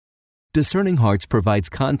Discerning Hearts provides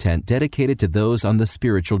content dedicated to those on the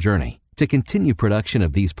spiritual journey. To continue production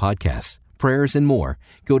of these podcasts, prayers, and more,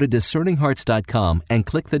 go to discerninghearts.com and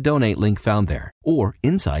click the donate link found there, or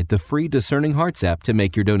inside the free Discerning Hearts app to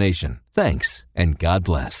make your donation. Thanks, and God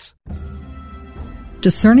bless.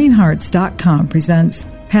 DiscerningHearts.com presents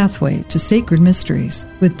Pathway to Sacred Mysteries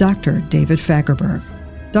with Dr. David Fagerberg.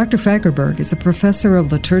 Dr. Fagerberg is a professor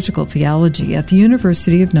of liturgical theology at the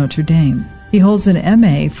University of Notre Dame. He holds an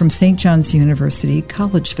MA from St. John's University,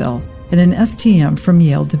 Collegeville, and an STM from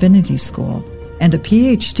Yale Divinity School, and a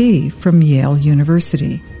PhD from Yale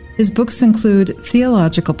University. His books include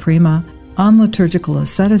Theological Prima, On Liturgical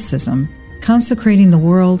Asceticism, Consecrating the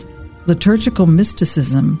World, Liturgical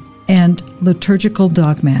Mysticism, and Liturgical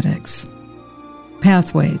Dogmatics.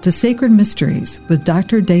 Pathway to Sacred Mysteries with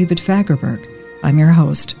Dr. David Fagerberg. I'm your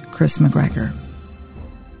host, Chris McGregor.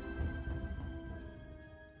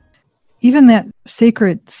 Even that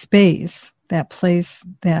sacred space, that place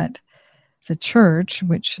that the church,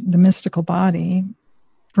 which the mystical body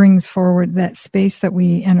brings forward, that space that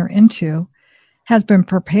we enter into, has been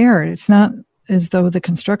prepared. It's not as though the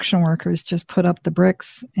construction workers just put up the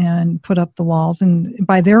bricks and put up the walls, and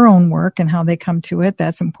by their own work and how they come to it,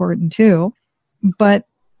 that's important too. But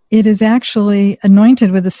it is actually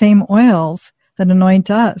anointed with the same oils that anoint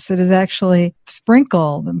us. It is actually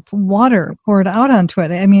sprinkled and water poured out onto it.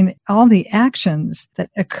 I mean, all the actions that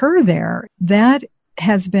occur there, that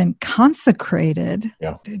has been consecrated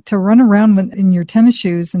to run around in your tennis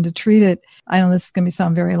shoes and to treat it. I know this is going to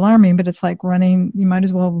sound very alarming, but it's like running. You might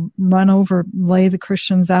as well lay the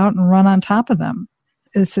Christians out and run on top of them.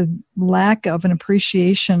 It's a lack of an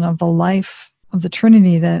appreciation of the life of the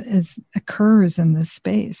Trinity that occurs in this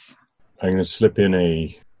space. I'm going to slip in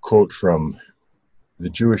a quote from the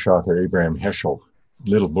Jewish author Abraham Heschel,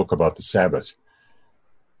 little book about the Sabbath.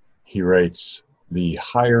 He writes, "The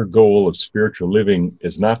higher goal of spiritual living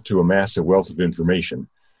is not to amass a wealth of information."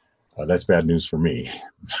 That's bad news for me.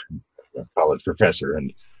 I'm a college professor,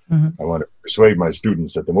 and I want to persuade my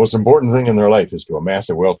students that the most important thing in their life is to amass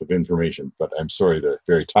a wealth of information. But I'm sorry, the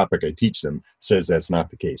very topic I teach them says that's not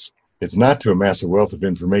the case. It's not to amass a wealth of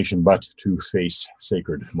information, but to face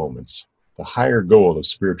sacred moments. The higher goal of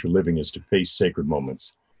spiritual living is to face sacred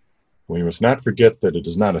moments. We must not forget that it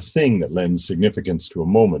is not a thing that lends significance to a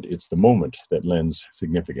moment, it's the moment that lends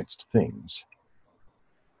significance to things.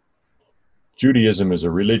 Judaism is a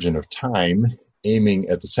religion of time, aiming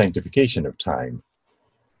at the sanctification of time.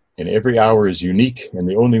 And every hour is unique and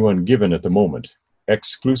the only one given at the moment,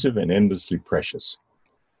 exclusive and endlessly precious.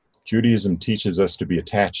 Judaism teaches us to be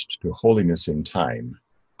attached to holiness in time.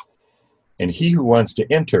 And he who wants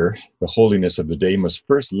to enter the holiness of the day must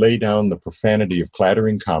first lay down the profanity of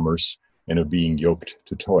clattering commerce and of being yoked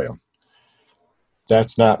to toil.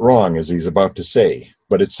 That's not wrong, as he's about to say,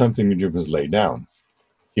 but it's something that you must lay down.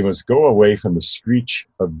 He must go away from the screech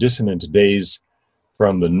of dissonant days,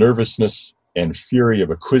 from the nervousness and fury of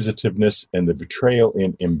acquisitiveness and the betrayal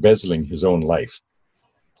in embezzling his own life.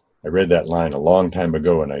 I read that line a long time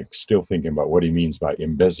ago, and I'm still thinking about what he means by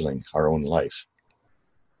embezzling our own life.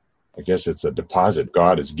 I guess it's a deposit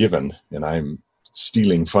God has given, and I'm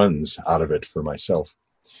stealing funds out of it for myself.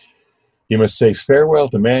 He must say farewell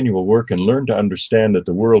to manual work and learn to understand that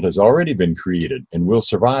the world has already been created and will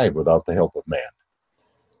survive without the help of man.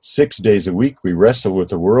 6 days a week we wrestle with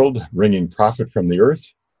the world, wringing profit from the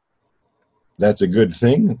earth. That's a good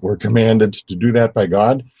thing. We're commanded to do that by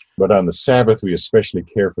God, but on the Sabbath we especially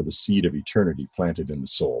care for the seed of eternity planted in the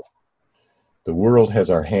soul. The world has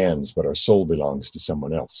our hands, but our soul belongs to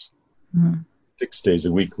someone else. 6 days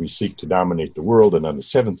a week we seek to dominate the world, and on the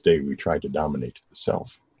seventh day we try to dominate the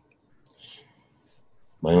self.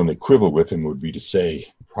 My only quibble with him would be to say,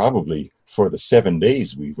 probably for the 7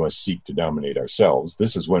 days we must seek to dominate ourselves.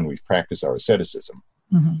 This is when we practice our asceticism,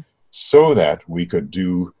 so that we could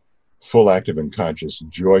do full, active, and conscious,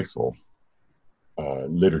 joyful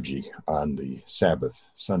liturgy on the Sabbath,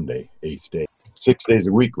 Sunday, 8th day. 6 days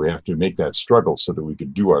a week we have to make that struggle so that we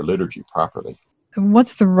could do our liturgy properly.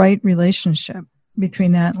 What's the right relationship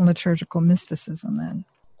between that and liturgical mysticism then?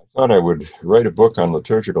 I thought I would write a book on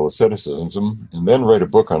liturgical asceticism and then write a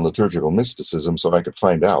book on liturgical mysticism so I could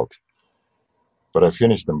find out. But I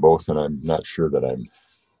finished them both, and I'm not sure that I'm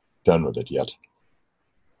done with it yet.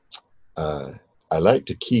 I like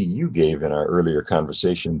the key you gave in our earlier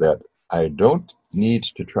conversation that I don't need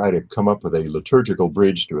to try to come up with a liturgical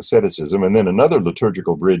bridge to asceticism and then another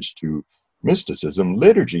liturgical bridge to mysticism.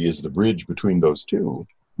 Liturgy is the bridge between those two.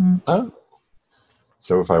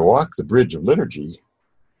 So if I walk the bridge of liturgy,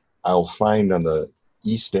 I'll find on the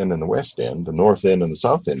east end and the west end, the north end and the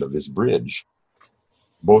south end of this bridge,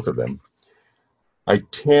 both of them,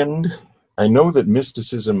 I know that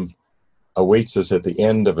mysticism awaits us at the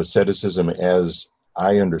end of asceticism as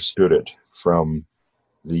I understood it from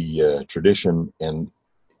the tradition, and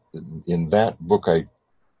in that book I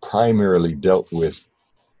primarily dealt with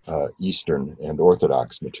Eastern and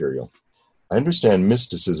Orthodox material. I understand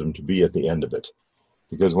mysticism to be at the end of it,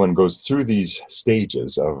 because one goes through these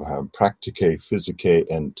stages of practike, physique,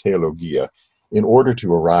 and theologia. In order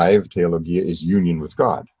to arrive, theologia is union with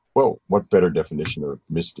God. Well, what better definition of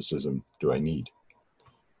mysticism do I need?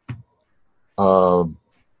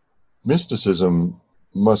 Mysticism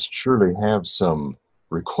must surely have some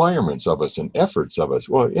requirements of us and efforts of us.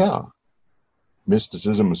 Well, yeah.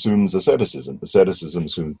 Mysticism assumes asceticism. Asceticism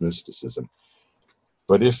assumes mysticism.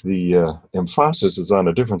 But if the emphasis is on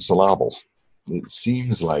a different syllable, it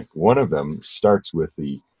seems like one of them starts with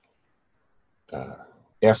the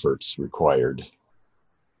efforts required,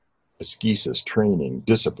 ascesis, training,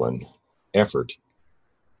 discipline, effort,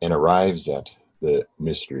 and arrives at the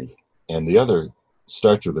mystery. And the other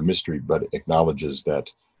starts with the mystery, but acknowledges that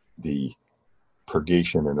the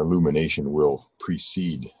purgation and illumination will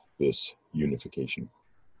precede this unification.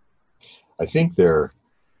 I think they're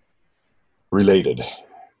related,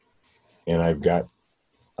 and I've got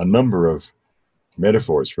a number of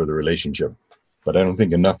metaphors for the relationship, but I don't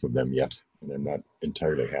think enough of them yet, and I'm not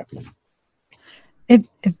entirely happy. It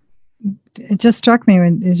just struck me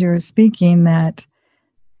as you were speaking that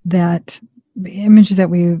image that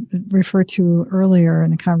we referred to earlier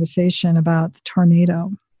in the conversation about the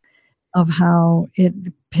tornado, of how it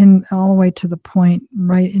pinned all the way to the point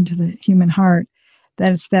right into the human heart,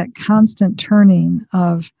 that it's that constant turning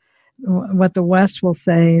of what the West will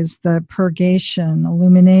say is the purgation,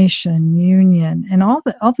 illumination, union, and all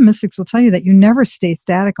the mystics will tell you that you never stay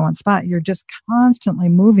static on one spot. You're just constantly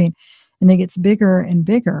moving, and it gets bigger and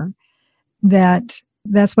bigger.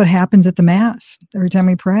 That's what happens at the Mass every time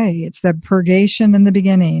we pray. It's the purgation in the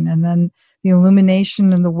beginning, and then the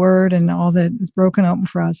illumination and the Word and all that is broken open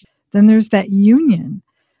for us. Then there's that union,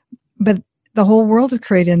 but the whole world is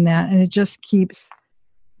created in that, and it just keeps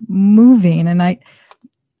moving. And I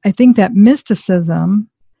think that mysticism,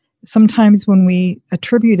 sometimes when we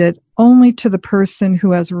attribute it only to the person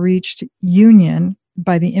who has reached union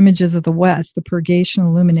by the images of the West, the purgation,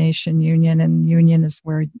 illumination, union, and union is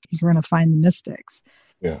where you're going to find the mystics.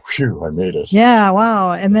 Yeah, phew, I made it. Yeah,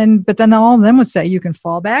 wow. But then all of them would say you can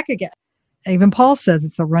fall back again. Even Paul says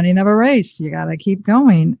it's a running of a race. You got to keep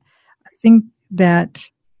going. I think that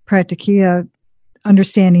practikia,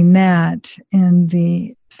 understanding that, and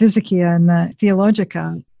the physicia and the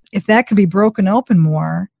theologica, if that could be broken open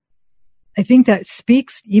more, I think that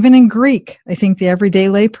speaks, even in Greek, I think the everyday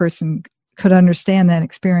layperson could understand that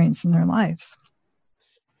experience in their lives.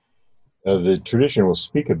 The tradition will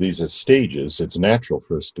speak of these as stages. It's natural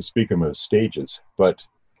for us to speak of them as stages, but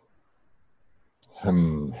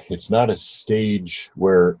it's not a stage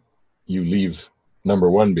where you leave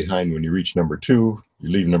number one behind when you reach number two. You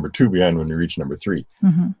leave number two behind when you reach number three.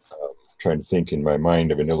 Mm-hmm. Trying to think in my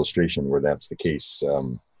mind of an illustration where that's the case.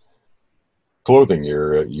 Clothing,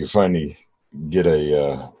 you finally get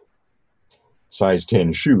a size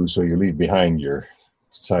 10 shoe, so you leave behind your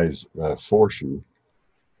size 4 shoe.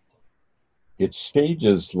 It's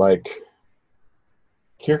stages like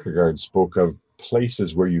Kierkegaard spoke of,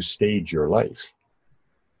 places where you stage your life.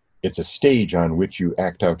 It's a stage on which you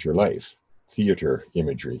act out your life. Theater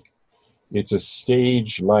imagery. It's a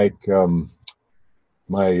stage like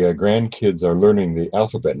my grandkids are learning the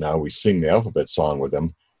alphabet now. We sing the alphabet song with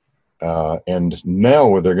them. And now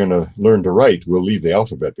when they're going to learn to write, we'll leave the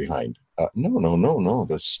alphabet behind. No.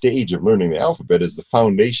 The stage of learning the alphabet is the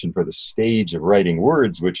foundation for the stage of writing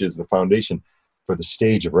words, which is the foundation for the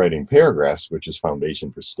stage of writing paragraphs, which is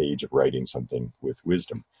foundation for stage of writing something with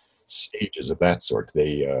wisdom. Stages of that sort.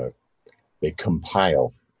 They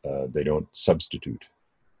compile. They don't substitute.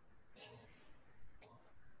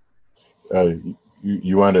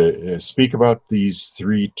 You want to speak about these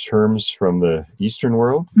 3 terms from the Eastern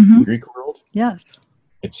world, Mm-hmm. the Greek world? Yes.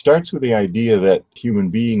 It starts with the idea that human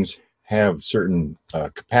beings have certain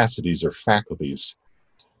capacities or faculties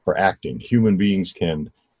for acting. Human beings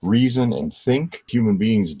can reason and think. Human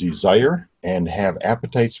beings desire and have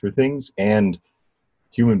appetites for things. And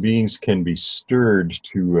human beings can be stirred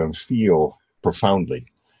to feel profoundly.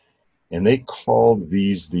 And they called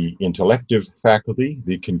these the intellective faculty,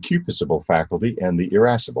 the concupiscible faculty, and the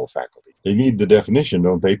irascible faculty. They need the definition,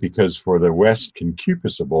 don't they? Because for the West,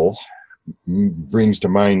 concupiscible brings to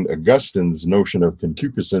mind Augustine's notion of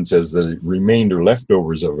concupiscence as the remainder,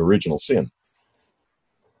 leftovers of original sin.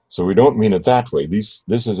 So we don't mean it that way. This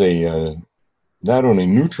is a not only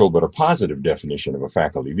neutral, but a positive definition of a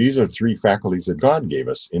faculty. These are three faculties that God gave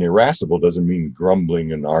us. And irascible doesn't mean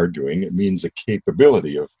grumbling and arguing. It means a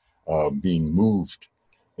capability of being moved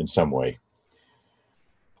in some way.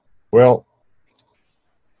 Well,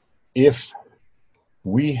 if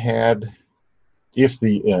the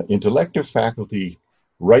intellective faculty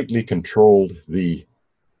rightly controlled the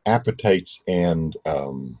appetites and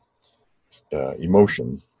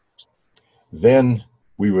emotion, then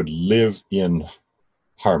we would live in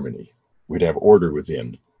harmony. We'd have order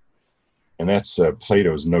within. And that's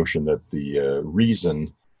Plato's notion that the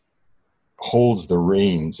reason holds the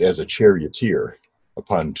reins as a charioteer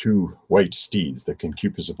upon two white steeds, the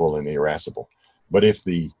concupiscible and the irascible. But if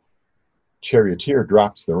the charioteer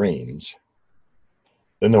drops the reins,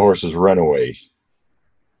 then the horses run away.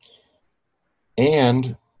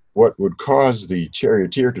 And what would cause the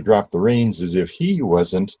charioteer to drop the reins is if he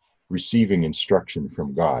wasn't receiving instruction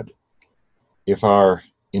from God. If our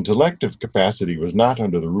intellective capacity was not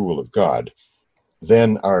under the rule of God,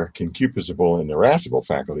 then our concupiscible and irascible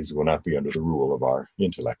faculties will not be under the rule of our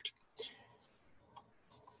intellect.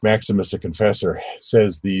 Maximus the Confessor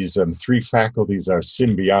says these three faculties are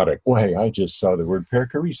symbiotic. Why, I just saw the word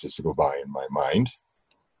perichoresis go by in my mind.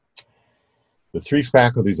 The three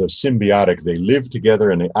faculties are symbiotic. They live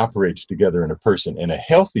together and they operate together in a person. And a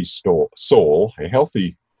healthy soul,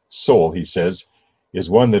 he says, is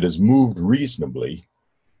one that is moved reasonably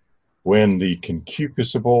when the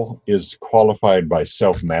concupiscible is qualified by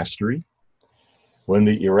self-mastery, when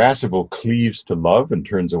the irascible cleaves to love and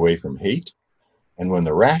turns away from hate, and when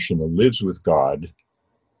the rational lives with God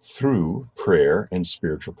through prayer and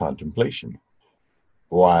spiritual contemplation.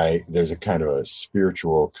 Why, there's a kind of a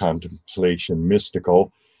spiritual contemplation,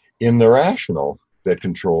 mystical, in the rational that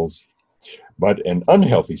controls. But an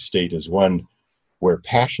unhealthy state is one where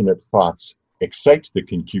passionate thoughts excite the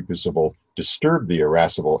concupiscible, disturb the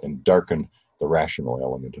irascible, and darken the rational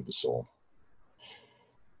element of the soul.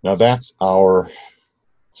 Now that's our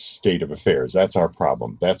state of affairs. That's our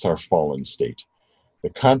problem. That's our fallen state. The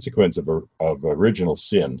consequence of original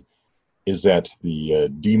sin is that the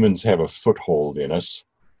demons have a foothold in us.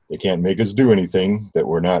 They can't make us do anything that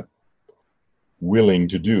we're not willing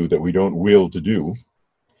to do, that we don't will to do.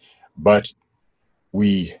 But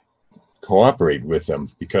we cooperate with them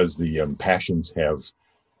because the passions have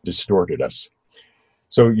distorted us.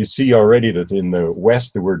 So you see already that in the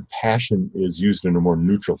West, the word passion is used in a more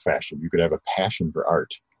neutral fashion. You could have a passion for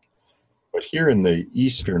art. But here in the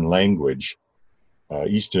Eastern language,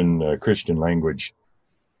 Eastern Christian language,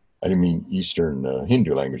 I didn't mean Eastern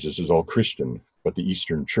Hindu language, this is all Christian, but the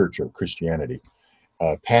Eastern Church of Christianity.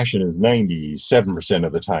 Passion is 97%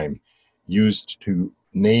 of the time used to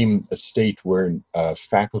name a state where a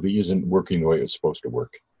faculty isn't working the way it's supposed to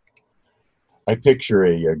work. I picture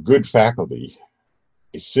a good faculty,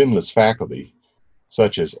 a sinless faculty,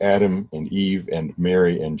 such as Adam and Eve and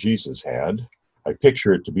Mary and Jesus had. I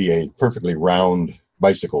picture it to be a perfectly round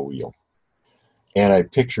bicycle wheel. And I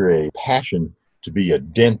picture a passion to be a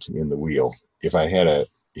dent in the wheel. If I had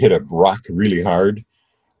hit a rock really hard,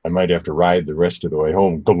 I might have to ride the rest of the way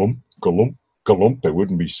home. Galump, galump, galump. It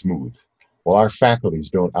wouldn't be smooth. Well, our faculties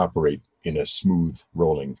don't operate in a smooth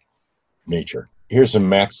rolling nature. Here's some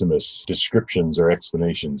Maximus descriptions or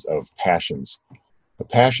explanations of passions. A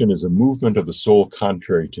passion is a movement of the soul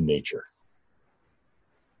contrary to nature.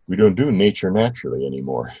 We don't do nature naturally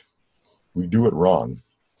anymore. We do it wrong.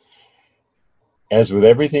 As with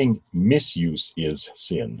everything, misuse is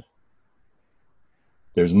sin.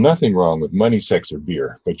 There's nothing wrong with money, sex, or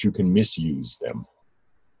beer, but you can misuse them.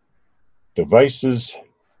 The vices,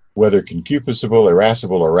 whether concupiscible,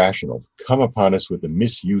 irascible, or rational, come upon us with the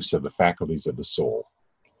misuse of the faculties of the soul.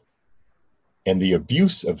 And the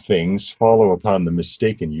abuse of things follow upon the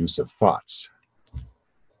mistaken use of thoughts,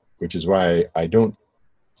 which is why I don't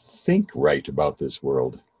think right about this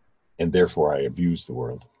world, and therefore I abuse the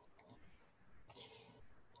world.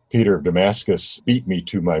 Peter of Damascus beat me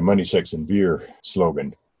to my money, sex, and beer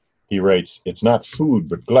slogan. He writes, it's not food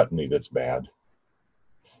but gluttony that's bad.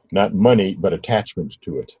 Not money but attachment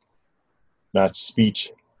to it. Not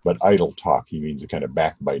speech but idle talk. He means a kind of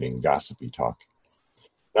backbiting, gossipy talk.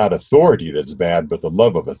 Not authority that's bad but the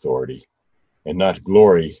love of authority. And not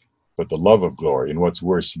glory but the love of glory. And what's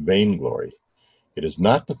worse, vainglory. It is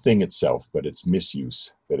not the thing itself but its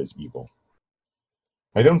misuse that is evil.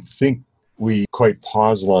 I don't think we quite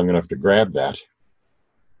paused long enough to grab that.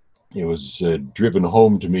 It was driven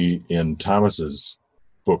home to me in Thomas's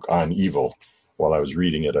book On Evil. While I was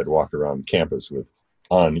reading it, I'd walk around campus with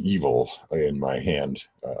On Evil in my hand.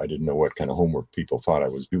 I didn't know what kind of homework people thought I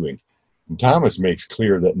was doing. And Thomas makes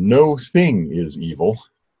clear that no thing is evil,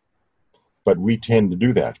 But we tend to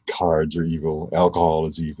do that. Cards are evil, alcohol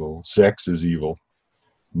is evil, sex is evil.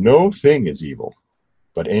 No thing is evil,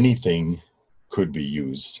 but anything could be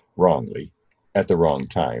used wrongly at the wrong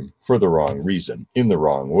time, for the wrong reason, in the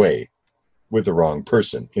wrong way, with the wrong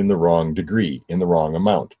person, in the wrong degree, in the wrong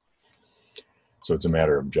amount. So it's a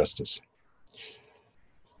matter of justice.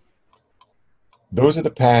 Those are the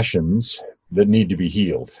passions that need to be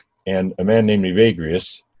healed. And a man named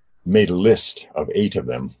Evagrius made a list of 8 of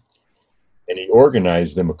them, and he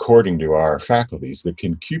organized them according to our faculties. The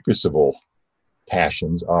concupiscible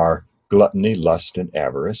passions are gluttony, lust, and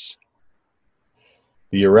avarice.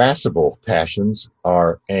 The irascible passions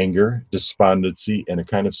are anger, despondency, and a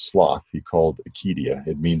kind of sloth he called acedia.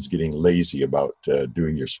 It means getting lazy about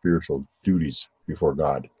doing your spiritual duties before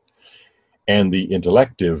God. And the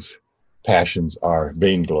intellective passions are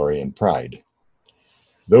vainglory and pride.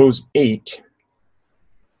 Those 8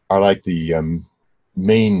 are like the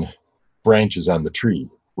main branches on the tree,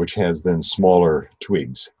 which has then smaller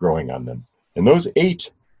twigs growing on them. And those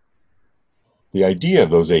 8, the idea of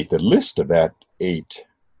those 8, the list of that 8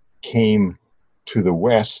 came to the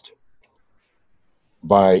West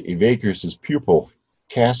by Evagrius's pupil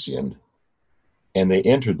Cassian, and they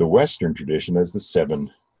entered the Western tradition as the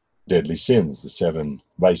 7 deadly sins, the 7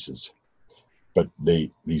 vices. But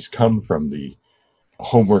these come from the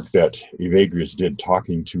homework that Evagrius did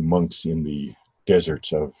talking to monks in the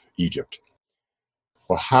deserts of Egypt.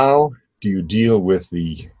 Well, how do you deal with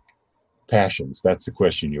the passions? That's the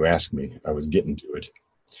question you asked me. I was getting to it.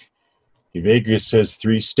 Evagrius says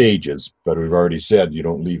 3 stages, but we've already said you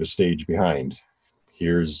don't leave a stage behind.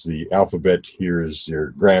 Here's the alphabet, here's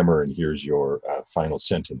your grammar, and here's your final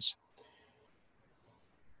sentence.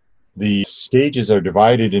 The stages are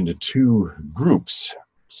divided into 2 groups.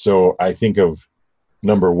 So I think of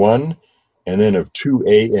number 1, and then of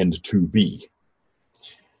 2A and 2B.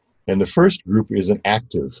 And the first group is an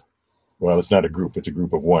active. Well, it's not a group, it's a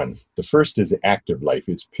group of 1. The first is the active life.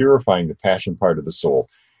 It's purifying the passion part of the soul.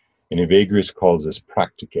 And Evagrius calls this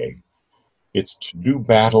practike. It's to do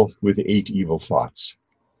battle with 8 evil thoughts.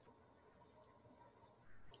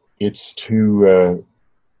 It's to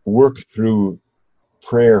work through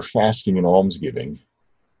prayer, fasting, and almsgiving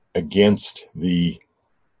against the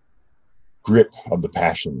grip of the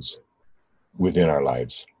passions within our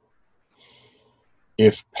lives.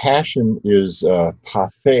 If passion is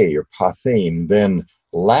pathe or pathane, then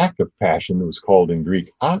lack of passion was called in Greek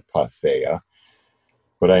apatheia.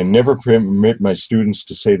 But I never permit my students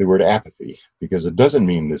to say the word apathy, because it doesn't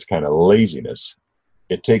mean this kind of laziness.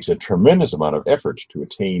 It takes a tremendous amount of effort to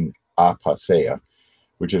attain apatheia,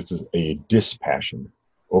 which is a dispassion,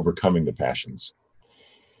 overcoming the passions.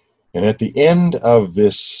 And at the end of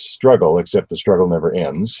this struggle, except the struggle never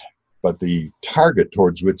ends, but the target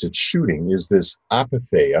towards which it's shooting is this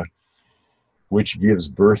apatheia, which gives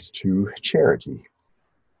birth to charity.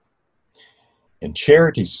 And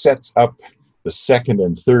charity sets up the second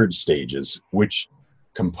and third stages, which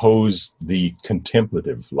compose the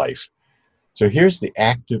contemplative life. So here's the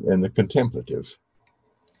active and the contemplative.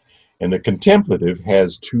 And the contemplative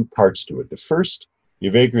has 2 parts to it. The first,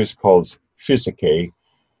 Evagrius calls physicae,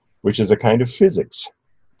 which is a kind of physics.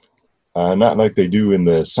 Not like they do in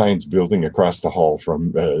the science building across the hall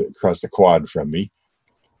across the quad from me,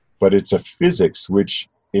 but it's a physics which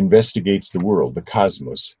investigates the world, the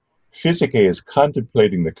cosmos. Physicae is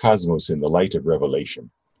contemplating the cosmos in the light of revelation.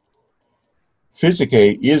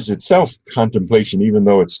 Physicae is itself contemplation, even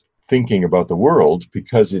though it's thinking about the world,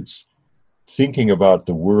 because it's thinking about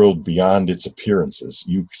the world beyond its appearances.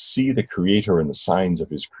 You see the Creator in the signs of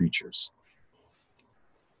his creatures.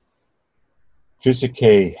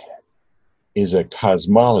 Physicae is a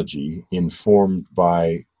cosmology informed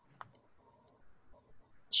by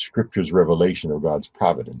Scripture's revelation of God's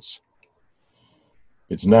providence.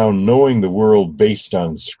 It's now knowing the world based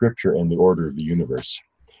on Scripture and the order of the universe.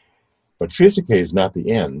 But physicae is not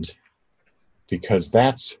the end, because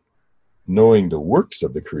that's knowing the works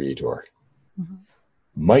of the Creator. Mm-hmm.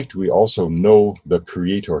 Might we also know the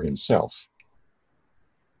Creator himself?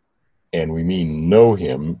 And we mean know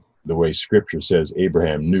him the way Scripture says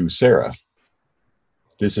Abraham knew Sarah.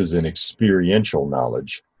 This is an experiential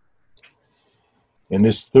knowledge. And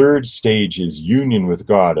this third stage is union with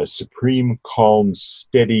God, a supreme, calm,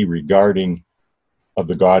 steady regarding of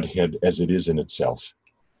the Godhead as it is in itself.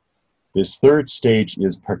 This third stage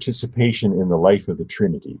is participation in the life of the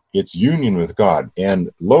Trinity. It's union with God.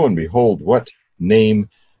 And lo and behold, what name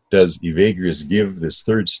does Evagrius give this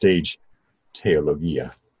third stage?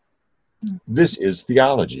 Theologia. This is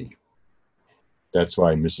theology. That's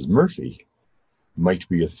why Mrs. Murphy might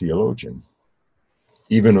be a theologian.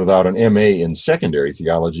 even without an MA in secondary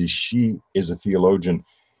theology, she is a theologian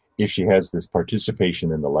if she has this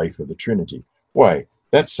participation in the life of the Trinity. Why?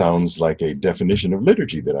 That sounds like a definition of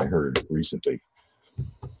liturgy that I heard recently.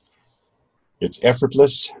 It's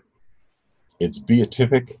effortless, it's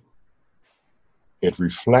beatific, it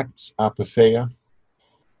reflects apatheia.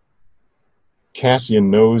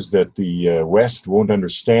 Cassian knows that the West won't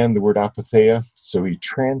understand the word apatheia, so he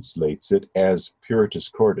translates it as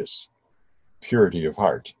puritas cordis, purity of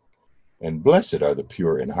heart. And blessed are the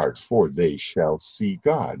pure in heart, for they shall see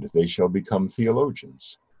God. They shall become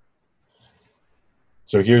theologians.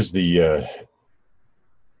 So here's the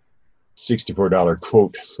 $64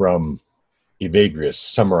 quote from Evagrius,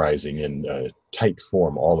 summarizing in tight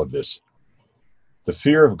form all of this. The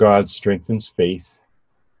fear of God strengthens faith.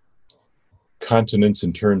 Continence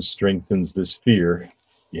in turn strengthens this fear.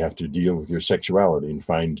 You have to deal with your sexuality and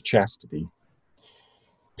find chastity.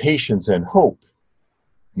 Patience and hope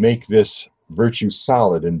make this virtue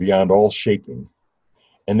solid and beyond all shaking.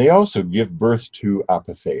 And they also give birth to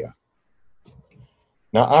apatheia.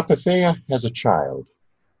 Now, apatheia has a child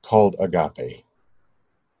called agape,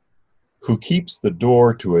 who keeps the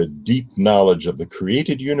door to a deep knowledge of the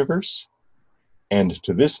created universe, and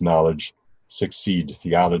to this knowledge succeed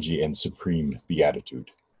theology and supreme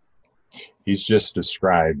beatitude. He's just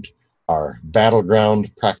described our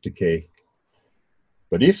battleground practicae.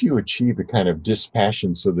 But if you achieve a kind of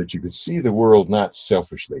dispassion so that you could see the world not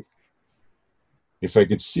selfishly, if I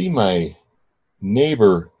could see my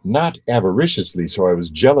neighbor not avariciously so I was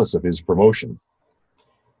jealous of his promotion,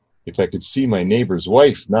 if I could see my neighbor's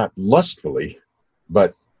wife not lustfully,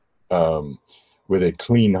 but with a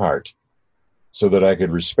clean heart, so that I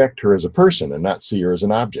could respect her as a person and not see her as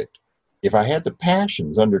an object. If I had the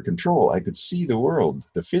passions under control, I could see the world,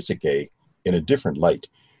 the physicae, in a different light.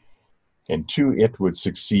 And to it would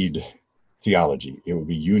succeed theology. It would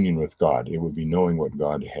be union with God. It would be knowing what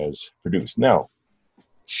God has produced. Now,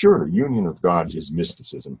 surely union with God is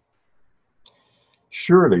mysticism.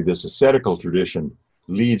 Surely this ascetical tradition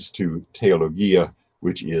leads to theologia,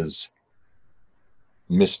 which is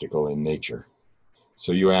mystical in nature.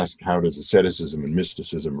 So you ask, how does asceticism and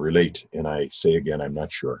mysticism relate? And I say again, I'm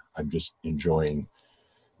not sure. I'm just enjoying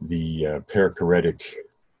the perichoretic.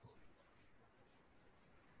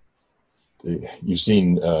 You've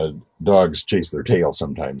seen dogs chase their tail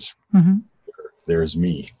sometimes. Mm-hmm. There's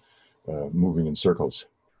me moving in circles,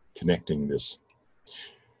 connecting this.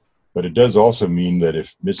 But it does also mean that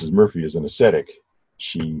if Mrs. Murphy is an ascetic,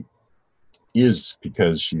 she is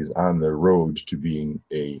because she's on the road to being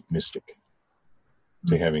a mystic,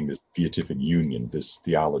 to having this beatific union, this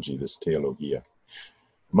theology, this theologia.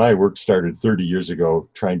 My work started 30 years ago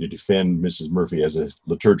trying to defend Mrs. Murphy as a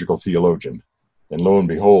liturgical theologian. And lo and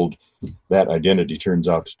behold, that identity turns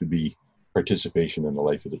out to be participation in the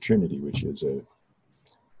life of the Trinity, which is a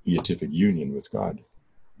beatific union with God.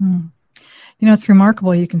 Mm. You know, it's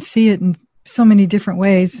remarkable. You can see it in so many different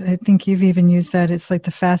ways. I think you've even used that. It's like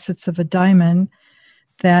the facets of a diamond,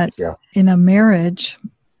 that in a marriage,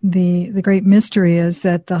 the great mystery is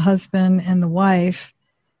that the husband and the wife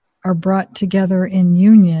are brought together in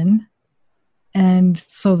union. And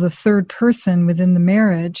so the third person within the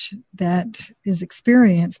marriage that is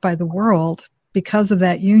experienced by the world because of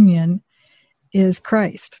that union is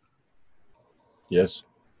Christ. Yes.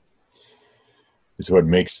 It's what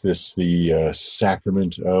makes this the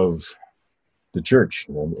sacrament of the church.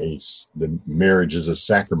 The marriage is a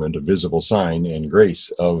sacrament, a visible sign and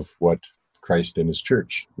grace of what Christ and his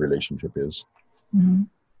church relationship is. Mm-hmm.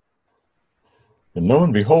 And lo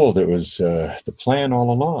and behold, it was the plan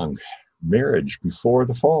all along. Marriage before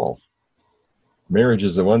the fall. Marriage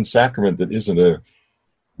is the one sacrament that isn't a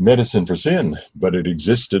medicine for sin, but it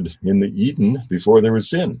existed in the Eden before there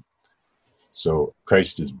was sin. So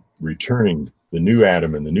Christ is returning the new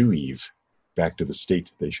Adam and the new Eve back to the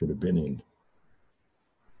state they should have been in.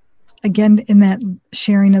 Again, in that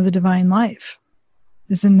sharing of the divine life.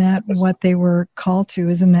 Isn't that what they were called to?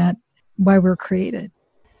 Isn't that why we're created?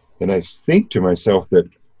 And I think to myself that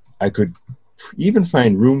I could even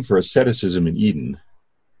find room for asceticism in Eden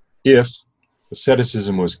if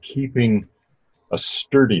asceticism was keeping a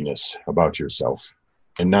sturdiness about yourself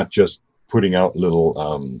and not just putting out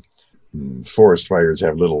little forest fires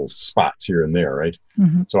have little spots here and there, right?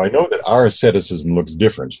 Mm-hmm. So I know that our asceticism looks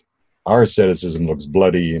different. Our asceticism looks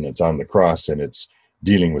bloody and it's on the cross and it's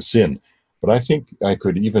dealing with sin. But I think I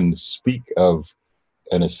could even speak of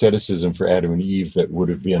an asceticism for Adam and Eve that would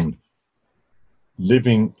have been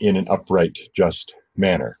living in an upright, just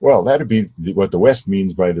manner. Well, that would be what the West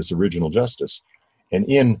means by this original justice. And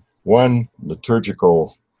in one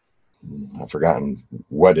liturgical I've forgotten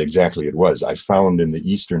what exactly it was. I found in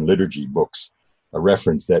the Eastern liturgy books a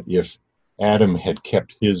reference that if Adam had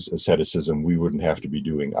kept his asceticism, we wouldn't have to be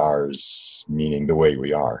doing ours, meaning the way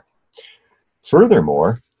we are.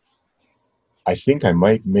 Furthermore, I think I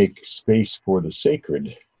might make space for the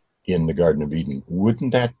sacred in the Garden of Eden.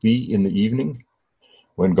 Wouldn't that be in the evening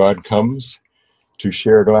when God comes to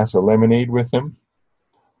share a glass of lemonade with them?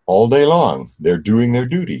 All day long, they're doing their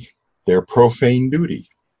duty, their profane duty.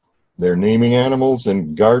 They're naming animals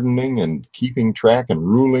and gardening and keeping track and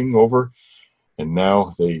ruling over. And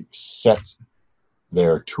now they set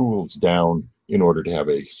their tools down in order to have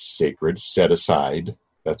a sacred set aside.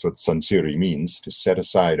 That's what sansiri means, to set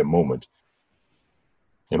aside a moment.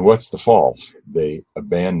 And what's the fall? They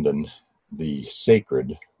abandon the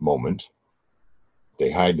sacred moment. They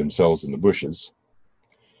hide themselves in the bushes.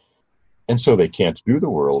 And so they can't do the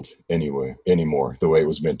world anymore the way it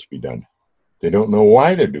was meant to be done. They don't know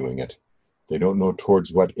why they're doing it. They don't know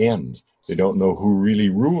towards what end. They don't know who really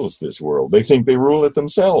rules this world. They think they rule it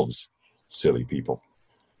themselves. Silly people.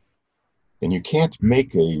 And you can't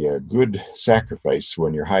make a good sacrifice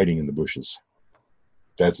when you're hiding in the bushes.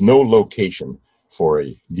 That's no location for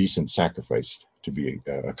a decent sacrifice to be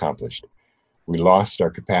accomplished. We lost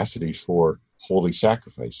our capacity for holy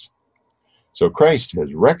sacrifice. So Christ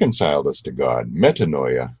has reconciled us to God,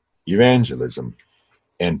 metanoia, evangelism,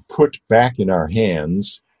 and put back in our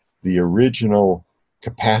hands the original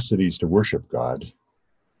capacities to worship God,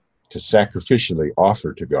 to sacrificially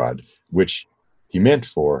offer to God, which he meant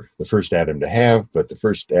for the first Adam to have, but the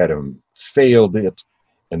first Adam failed it,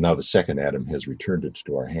 and now the second Adam has returned it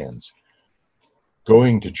to our hands.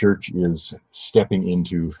 Going to church is stepping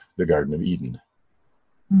into the Garden of Eden.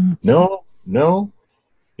 No,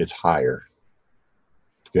 it's higher.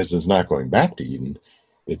 Because it's not going back to Eden,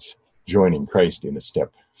 it's joining Christ in a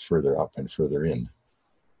step further up and further in.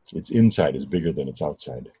 Its inside is bigger than its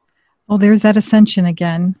outside. Well, there's that ascension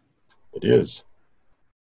again. It is.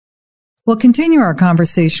 We'll continue our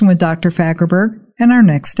conversation with Dr. Fagerberg in our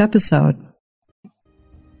next episode.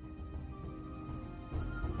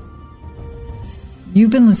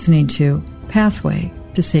 You've been listening to Pathway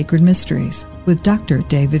to Sacred Mysteries with Dr.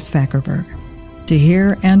 David Fagerberg. To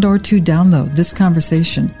hear and or to download this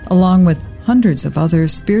conversation, along with hundreds of other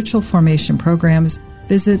spiritual formation programs,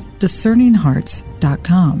 visit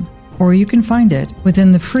discerninghearts.com, or you can find it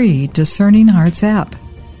within the free Discerning Hearts app.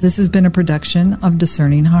 This has been a production of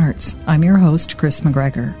Discerning Hearts. I'm your host, Chris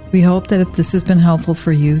McGregor. We hope that if this has been helpful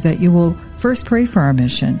for you, that you will first pray for our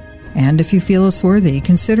mission. And if you feel us worthy,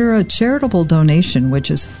 consider a charitable donation,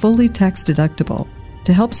 which is fully tax deductible,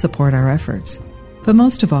 to help support our efforts. But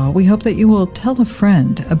most of all, we hope that you will tell a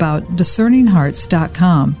friend about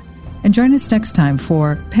discerninghearts.com and join us next time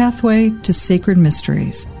for Pathway to Sacred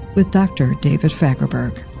Mysteries with Dr. David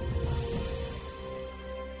Fagerberg.